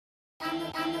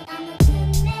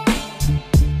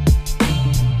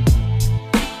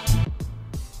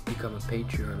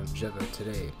Patreon of Java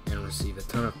today and receive a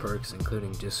ton of perks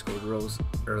including Discord roles,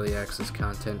 early access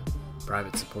content,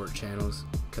 private support channels,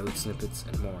 code snippets,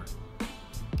 and more.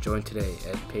 Join today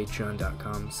at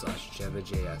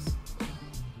patreon.com/javajs.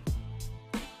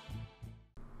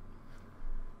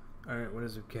 Alright, what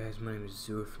is up guys, my name is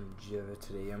Zua from Java.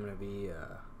 Today we're gonna be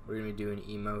doing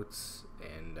emotes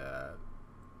and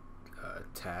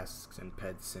tasks and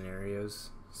ped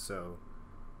scenarios. So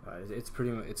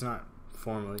it's not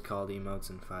formally called emotes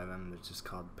in FiveM, it's just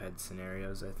called ped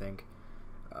scenarios, I think,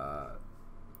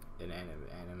 in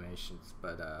animations.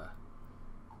 But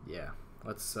yeah,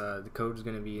 the code is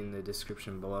going to be in the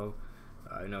description below.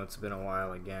 I know it's been a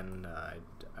while again,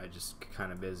 I just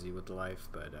kind of busy with life,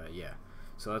 but yeah,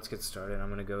 so let's get started. I'm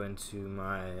going to go into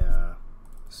my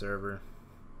server,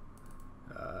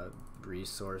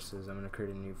 resources. I'm going to create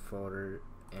a new folder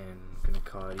and I'm going to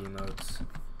call it emotes.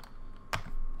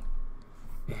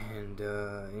 And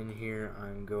in here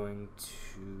I'm going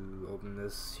to open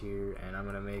this here and I'm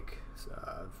going to make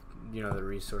the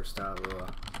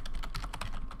resource.lua.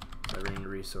 Every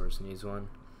resource needs one.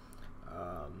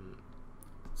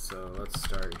 So let's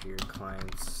start here,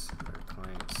 client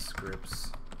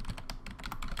scripts,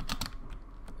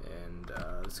 and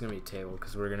it's going to be a table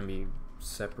because we're going to be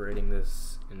separating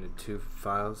this into two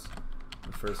files.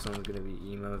 The first one's going to be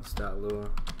emotes.lua.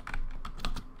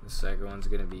 The second one's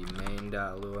going to be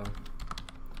main.lua.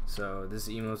 So this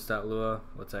emotes.lua,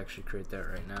 let's actually create that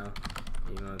right now.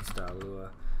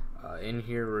 Emotes.lua. In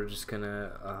here we're just going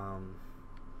to,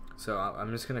 so I'm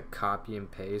just going to copy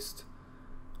and paste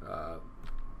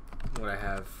what I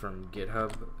have from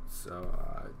GitHub. So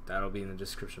that'll be in the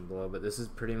description below. But this is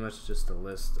pretty much just a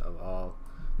list of all,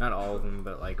 not all of them,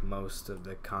 but like most of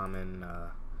the common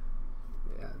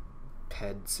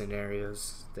ped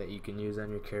scenarios that you can use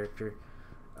on your character.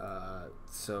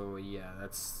 So yeah,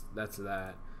 that's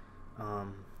that.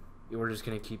 We're just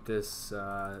gonna keep this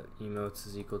emotes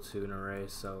is equal to an array,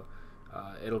 so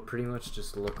it'll pretty much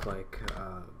just look like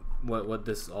what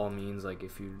this all means. Like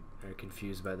if you are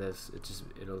confused by this,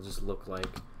 it'll just look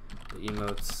like the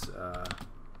emotes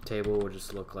table will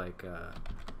just look like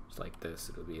just like this.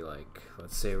 It'll be like,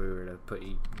 let's say we were to put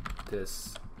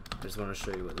this. I just want to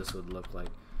show you what this would look like.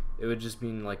 It would just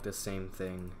mean like the same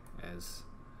thing as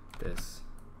this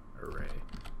array.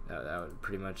 That would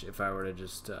pretty much, if I were to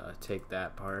just take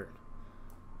that part,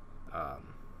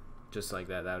 just like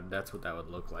that's what that would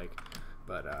look like.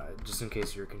 But just in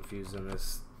case you're confused in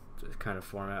this kind of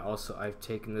format, also I've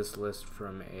taken this list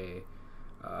from a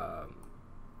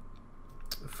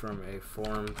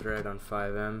forum thread on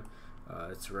FiveM.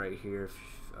 It's right here,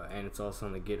 and it's also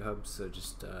on the GitHub. So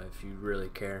just if you really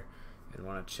care and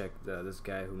want to check this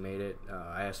guy who made it,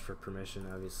 I asked for permission,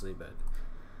 obviously, but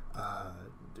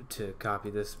to copy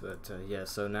this. But yeah,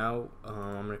 so now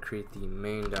I'm going to create the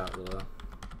main.lua.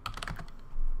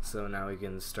 So now we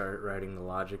can start writing the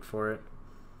logic for it.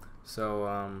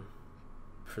 So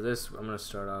for this, I'm going to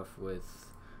start off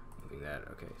with moving that.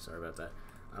 Okay, sorry about that.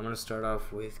 I'm going to start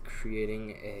off with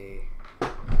creating a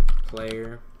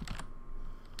player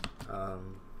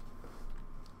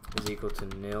is equal to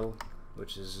nil,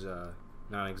 which is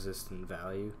non-existent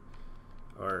value,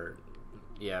 or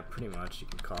yeah, pretty much you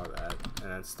can call that,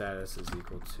 and then status is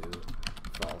equal to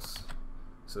false.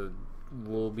 So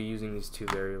we'll be using these two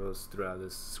variables throughout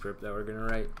this script that we're going to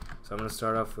write. So I'm going to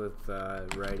start off with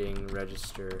writing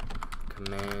register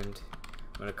command.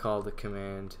 I'm going to call the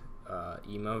command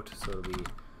emote, so it'll be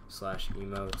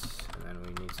 /emotes, and then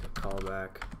we need to call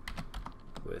back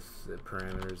with the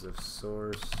parameters of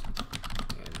source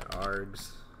and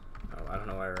args. Oh, I don't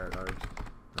know why I wrote args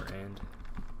or and.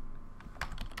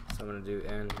 So I'm going to do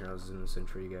end here. I'll zoom this in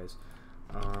for you guys.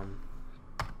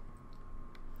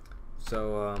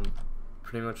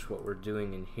 Pretty much what we're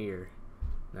doing in here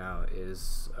now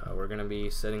is we're going to be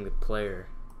setting the player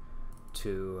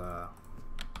to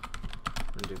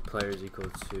do players equal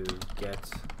to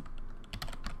get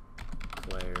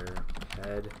player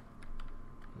head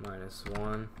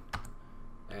 -1,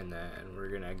 and then we're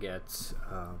going to get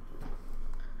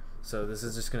so this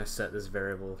is just going to set this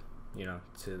variable,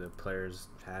 to the player's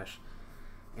hash,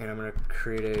 and I'm going to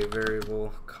create a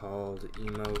variable called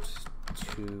emote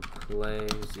to play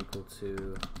is equal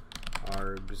to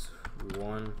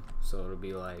args1. So it'll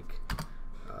be like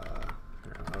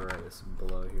I'll write this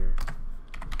below here.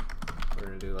 We're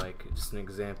going to do like just an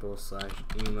example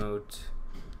 /emote.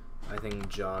 I think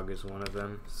jog is one of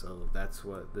them, so that's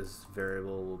what this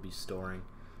variable will be storing,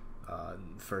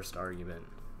 first argument.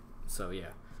 So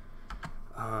yeah.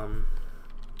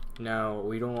 Now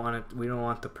we don't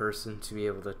want the person to be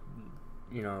able to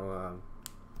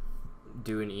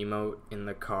do an emote in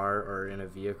the car or in a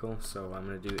vehicle. So I'm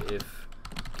going to do if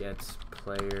get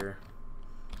player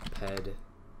ped,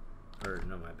 or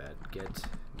no, my bad, get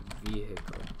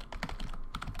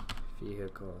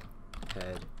vehicle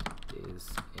ped is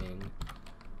in,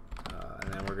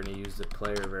 and then we're going to use the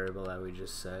player variable that we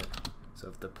just set. So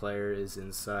if the player is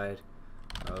inside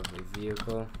of a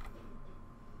vehicle,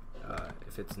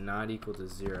 if it's not equal to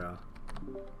 0,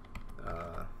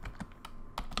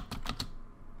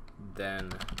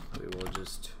 then we will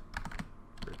just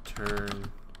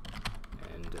return,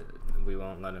 and we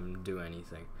won't let him do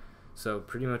anything. So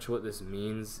pretty much what this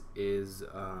means is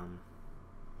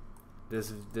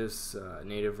this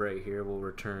native right here will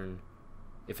return.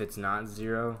 If it's not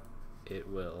 0, it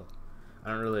will. I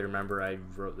don't really remember. I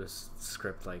wrote this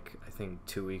script like I think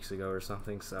 2 weeks ago or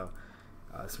something. So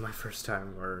it's my first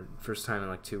time in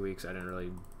like 2 weeks.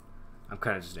 I'm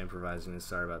kind of just improvising this.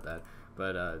 Sorry about that.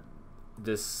 But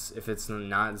if it's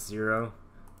not 0,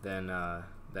 then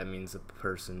that means the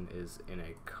person is in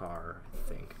a car, I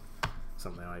think,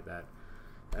 something like that.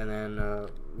 And then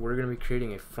we're gonna be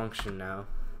creating a function now.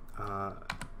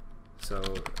 So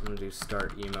I'm gonna do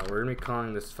start emote. We're gonna be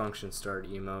calling this function start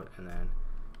emote, and then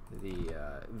the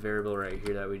variable right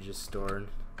here that we just stored,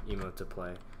 emote to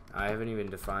play. I haven't even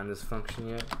defined this function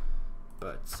yet,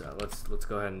 but let's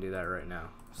go ahead and do that right now.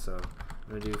 So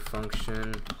I'm gonna do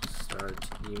function start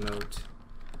emote,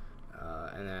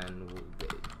 and then we'll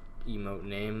get emote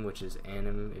name, which is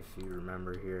anim. If you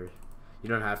remember here, you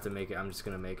don't have to make it. I'm just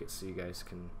gonna make it so you guys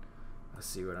can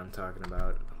see what I'm talking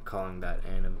about. I'm calling that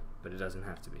anim, but it doesn't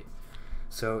have to be.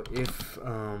 So if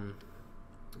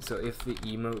the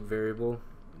emote variable,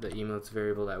 the emotes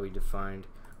variable that we defined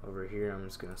over here, I'm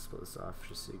just gonna split this off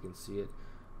just so you can see it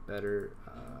better.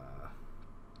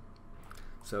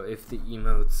 So if the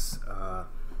emotes,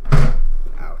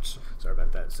 ouch, sorry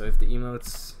about that. So if the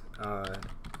emotes,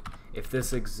 if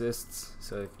this exists,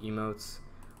 so if emotes,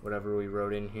 whatever we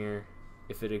wrote in here,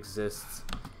 if it exists,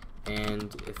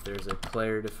 and if there's a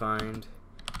player defined,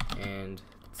 and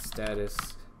status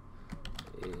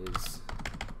is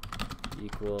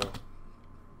equal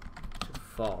to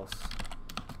false,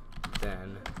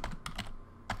 then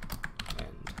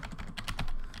end.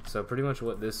 So pretty much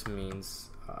what this means,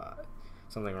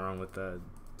 something wrong with the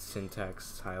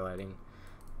syntax highlighting,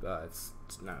 it's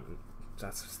not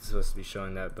supposed to be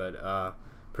showing that, but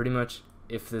pretty much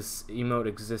if this emote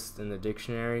exists in the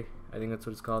dictionary, I think that's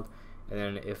what it's called, and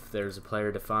then if there's a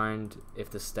player defined, if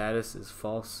the status is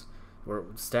false, or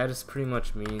status pretty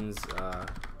much means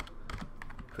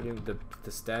the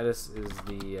status is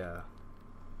the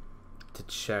to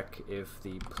check if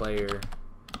the player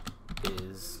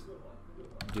is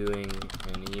doing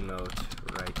an emote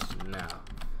right now,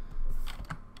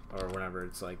 or whenever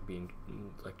it's like being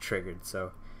like triggered.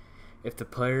 So if the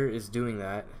player is doing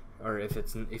that, or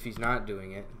if he's not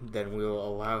doing it, then we'll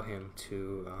allow him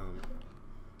to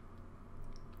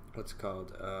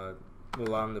we'll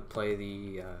allow him to play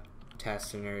the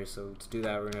task scenario. So to do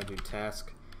that, we're gonna do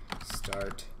task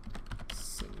start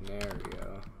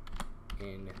scenario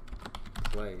in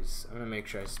place. I'm gonna make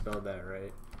sure I spelled that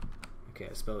right. Okay,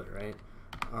 I spelled it right.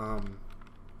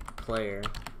 Player.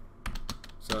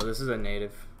 So this is a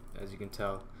native, as you can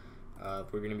tell.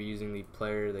 We're going to be using the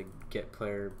player, the get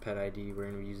player pet ID. We're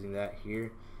going to be using that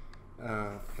here,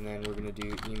 and then we're going to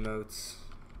do emotes,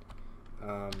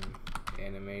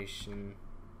 animation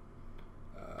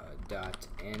dot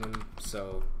anim.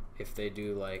 So if they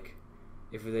do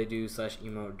slash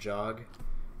emote jog,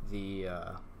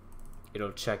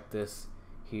 it'll check this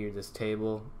here, this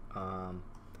table,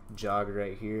 jog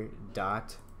right here,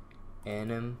 dot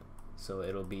anim. So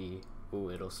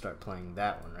it'll start playing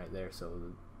that one right there. So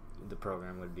the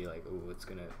program would be like, ooh, it's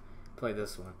gonna play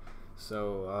this one.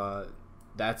 So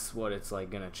that's what it's like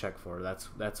gonna check for.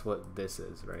 That's what this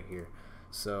is right here.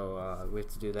 So we have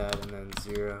to do that, and then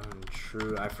 0 and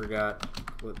true. I forgot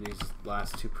what these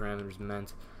last two parameters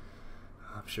meant.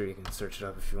 I'm sure you can search it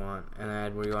up if you want. And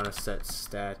then we want to set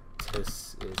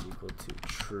status is equal to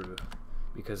true,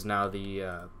 because now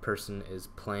the person is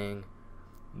playing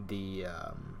the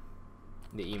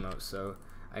emote. So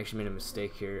I actually made a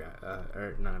mistake here,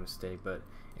 or not a mistake, but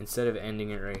instead of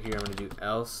ending it right here, I'm going to do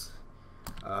else.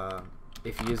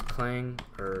 If he is playing,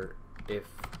 or if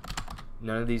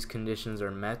none of these conditions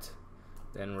are met,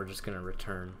 then we're just going to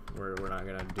return. We're not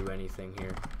going to do anything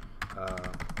here.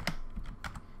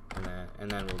 And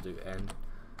then we'll do end.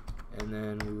 And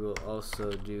then we will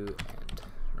also do end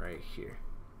right here.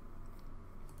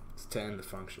 It's to end the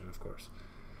function, of course.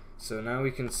 So now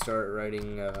we can start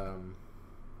writing.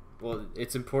 Well,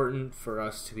 it's important for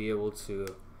us to be able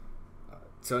to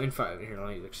So in here, let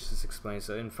me just explain.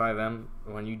 So in FiveM,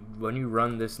 when you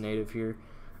run this native here,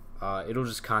 it'll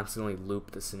just constantly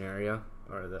loop the scenario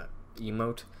or the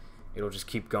emote. It'll just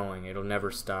keep going. It'll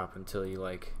never stop until you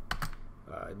like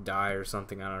die or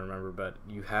something. I don't remember, but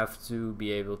you have to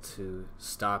be able to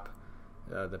stop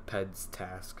the ped's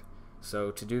task.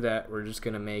 So to do that, we're just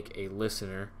gonna make a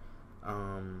listener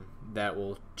that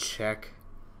will check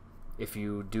if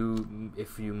you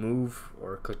move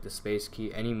or click the space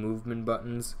key, any movement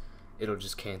buttons, it'll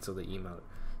just cancel the emote.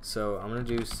 So I'm gonna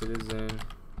do citizen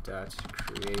dot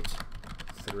create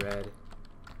thread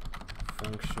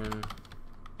function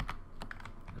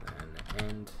and then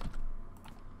end.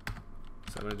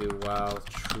 So I'm gonna do while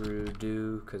true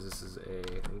do, because this is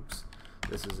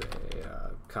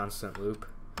a constant loop.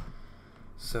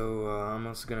 So I'm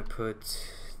also gonna put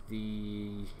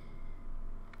the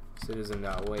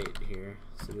citizen.wait here,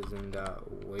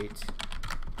 citizen.wait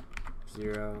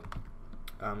 0.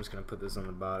 I'm just gonna put this on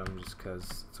the bottom just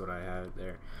because that's what I have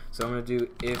there. So I'm gonna do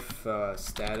if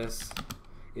status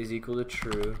is equal to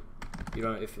true. You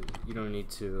don't need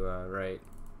to write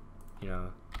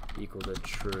equal to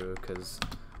true, because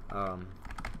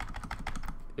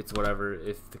it's whatever.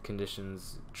 If the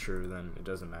condition's true, then it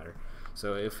doesn't matter.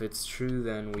 So if it's true,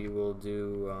 then we will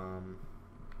do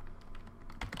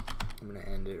I'm gonna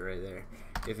end it right there.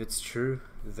 If it's true,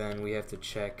 then we have to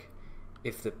check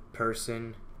if the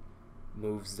person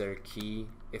moves their key,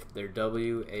 if their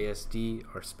W, ASD,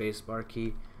 or spacebar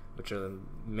key, which are the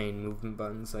main movement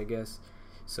buttons, I guess.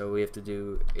 So we have to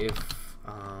do if.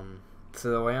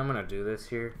 So the way I'm gonna do this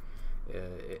here,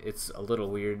 it's a little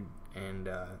weird, and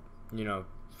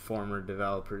former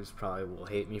developers probably will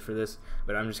hate me for this,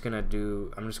 but I'm just gonna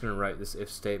write this if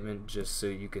statement just so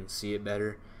you can see it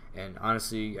better. And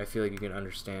honestly, I feel like you can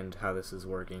understand how this is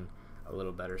working a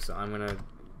little better. So I'm gonna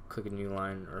click a new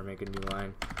line, or make a new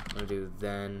line. I'm gonna do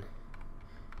then,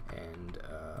 and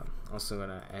also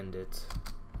gonna end it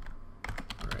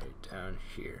right down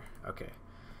here. Okay,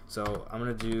 so I'm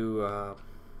gonna do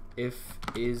if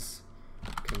is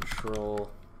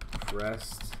control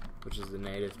pressed, which is the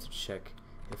native to check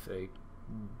if a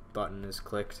button is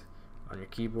clicked on your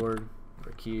keyboard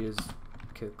or key is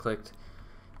clicked.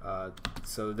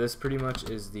 So this pretty much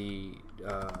is the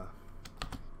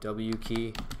W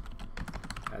key.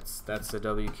 That's the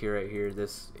W key right here.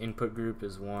 This input group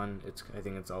is 1. I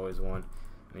think it's always 1.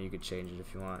 I mean, you could change it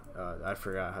if you want. I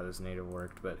forgot how this native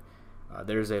worked, but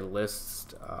there's a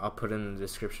list. I'll put in the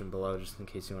description below just in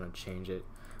case you want to change it.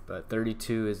 But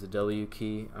 32 is the W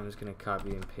key. I'm just gonna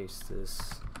copy and paste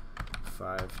this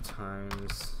 5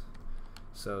 times.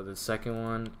 So the second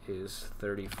one is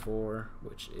 34,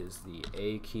 which is the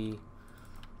A key.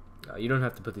 You don't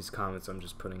have to put these comments, I'm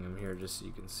just putting them here just so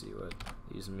you can see what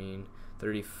these mean.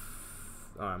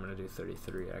 I'm going to do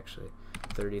 33 actually.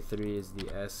 33 is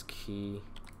the S key,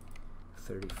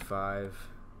 35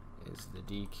 is the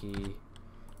D key,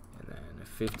 and then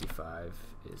 55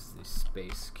 is the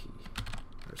space key,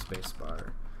 or space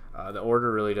bar. The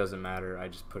order really doesn't matter, I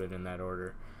just put it in that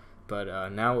order. But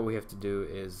now what we have to do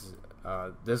is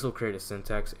this will create a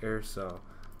syntax error, so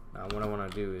what I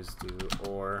want to do is do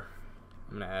or.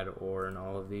 I'm going to add or in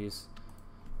all of these.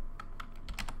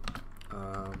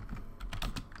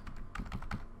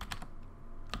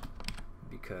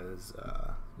 Because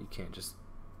you can't just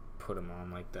put them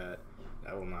on like that.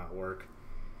 That will not work.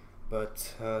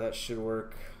 But that should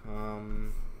work.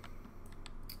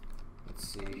 Let's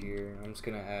see here. I'm just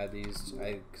going to add these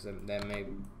because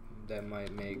that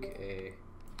might make a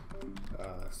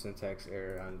syntax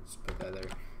error. I'll just put that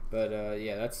there. But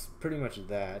yeah, that's pretty much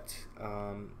that.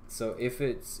 So if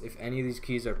any of these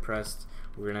keys are pressed,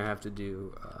 we're gonna have to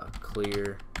do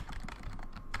clear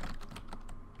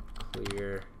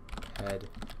head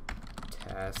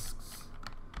tasks,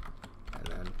 and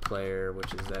then player,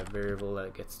 which is that variable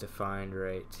that gets defined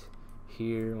right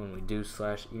here when we do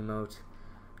 /emote.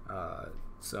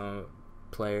 So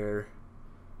player,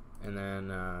 and then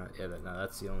yeah,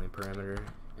 that's the only parameter.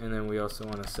 And then we also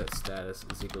want to set status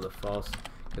is equal to false,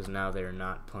 because now they're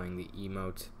not playing the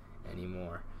emote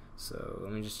anymore. So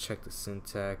let me just check the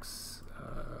syntax.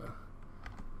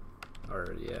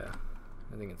 Or yeah,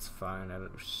 I think it's fine. I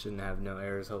shouldn't have no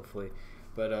errors, hopefully.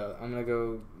 But I'm gonna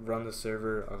go run the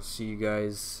server. I'll see you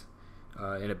guys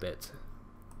in a bit.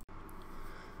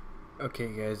 Okay,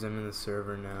 guys, I'm in the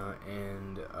server now,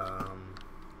 and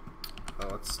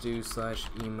let's do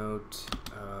 /emote.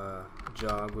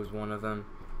 Jog was one of them.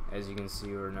 As you can see,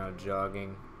 we're now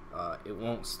jogging. It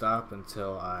won't stop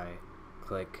until I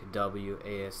click W,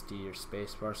 ASD, or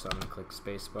spacebar. So I'm gonna click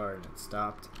spacebar and it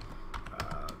stopped.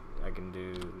 I can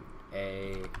do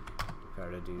A. If try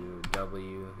to do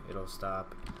W, it'll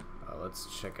stop.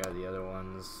 Let's check out the other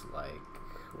ones, like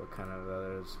what kind of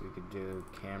others we could do.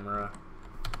 Camera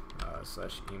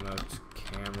slash emote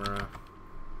camera.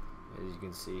 As you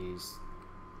can see,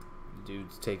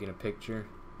 dude's taking a picture,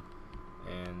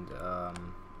 and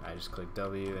I just click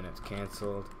W and it's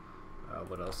canceled.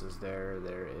 What else is there?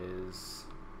 There is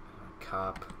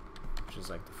cop, which is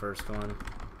like the first one,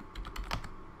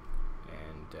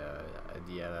 and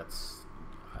yeah, that's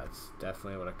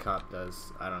definitely what a cop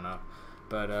does. I don't know,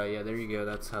 but yeah, there you go.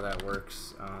 That's how that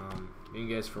works. Thank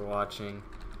you guys for watching.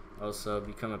 Also,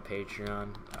 become a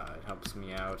Patreon. It helps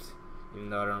me out, even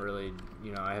though I don't really,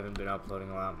 I haven't been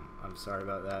uploading a lot. I'm sorry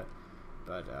about that,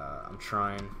 but I'm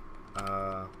trying.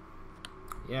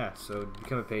 Yeah, so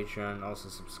become a Patreon. Also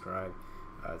subscribe.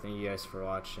 Thank you guys for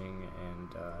watching, and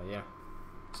yeah,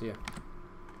 see ya.